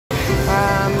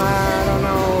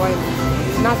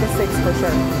not the 6 for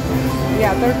sure.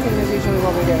 Yeah, 13 is usually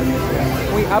what we do.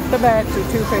 We up the bet to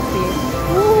 250.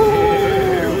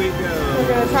 Here we go. We're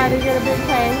gonna try to get a big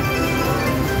pay.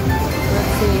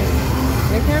 Let's see.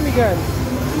 It can be good.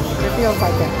 It feels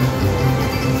like it.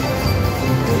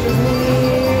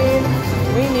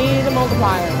 We need the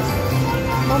multipliers.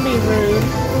 Don't be rude.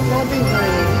 Don't be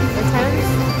rude. The 10s?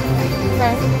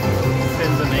 Okay.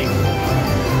 10s and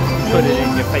 8s. Put it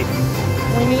in your face.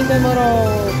 We need the little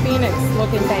phoenix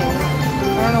looking thing.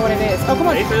 I don't know what it is. Oh, come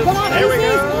on. Aces. Come on. There we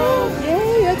Aces. go.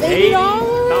 Yay, that's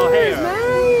 $80.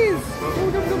 Nice.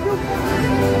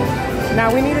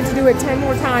 Now we needed to do it 10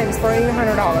 more times for $800.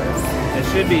 It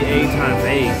should be 8 times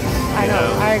 8. I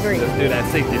know. I agree. Let's do that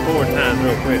 64 times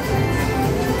real quick.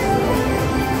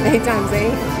 8 times 8?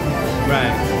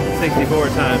 Right. 64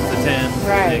 times the 10.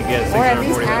 Right. Or at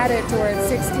least 640. add it to it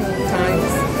 16 times.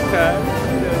 Okay.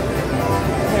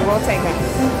 Okay, we'll take that.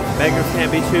 Beggars can't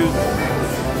be choosers.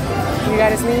 You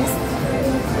got to sneeze?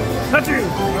 Touch you!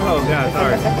 Oh, God,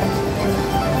 sorry.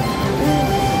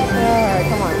 Alright,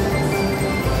 come on.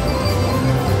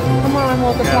 Come on,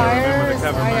 multipliers. Remember to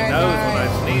cover my nose when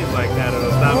I sneeze like that.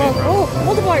 It'll stop me from... Oh,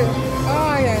 multiplier.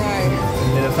 Ay, ay, ay.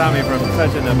 It'll stop me from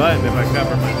touching the button if I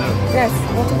cover my nose. Yes,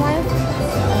 multiplier.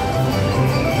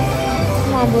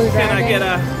 Come on, Blue Dragon. Can I get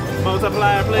a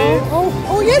multiplier, please?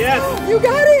 Oh, yes. Yes. You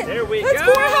got it. There we That's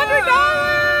go. $400.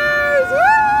 Woo!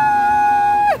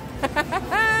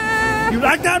 You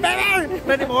like that, baby?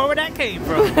 Plenty more where that came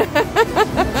from.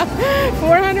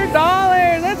 $400.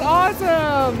 That's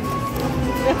awesome.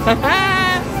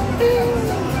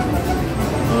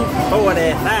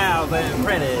 40,000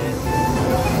 credits.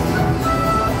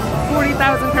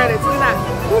 40,000 credits. Look at that.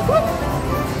 Whoop, whoop.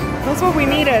 That's what we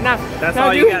needed. Now, That's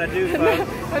all you gotta do, folks.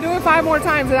 Now do it 5 more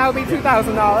times and that would be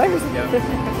 $2,000. Yep.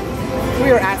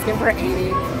 We were asking for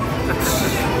 80.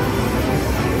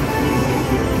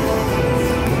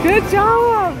 Good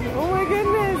job! Oh my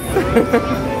goodness!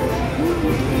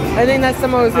 I think that's the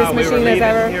most this machine has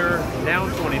ever. Here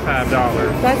down $25.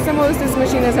 That's the most this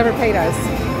machine has ever paid us.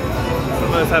 That's the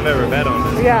most I've ever bet on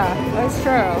this. Yeah, that's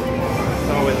true. It's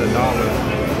always $1.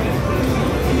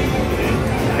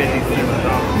 50 cents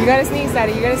 $1. You gotta sneeze,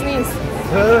 Daddy. You gotta sneeze.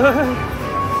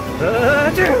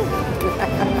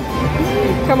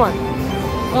 Come on.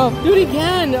 Oh, do it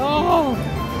again. Oh,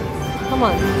 come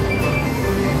on.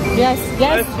 Yes, yes,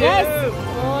 That's yes. you.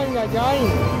 Oh my God.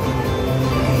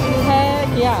 Heck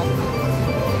yeah.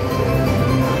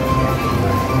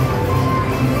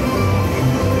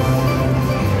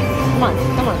 Come on,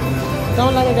 come on.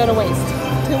 Don't let it go to waste.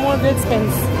 2 more good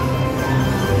spins.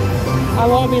 I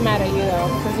won't be mad at you though,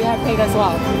 because you have paid as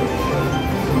well.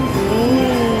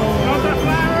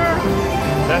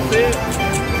 That's it.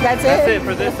 That's That's it. it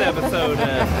for this episode.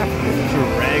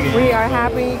 Dragon. We are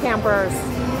happy campers.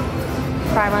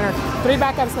 500. 3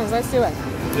 backup spins. Let's do it.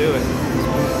 Do it.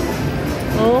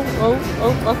 Oh,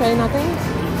 okay, nothing.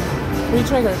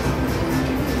 Re-trigger.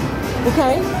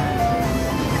 Okay.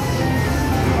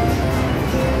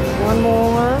 1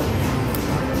 more.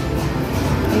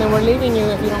 And then we're leaving you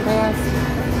if you don't pay us.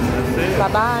 That's it.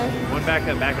 Bye-bye. 1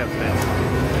 backup spin.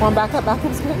 1 backup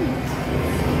spin.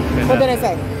 Okay, What did I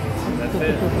say? That's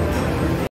it.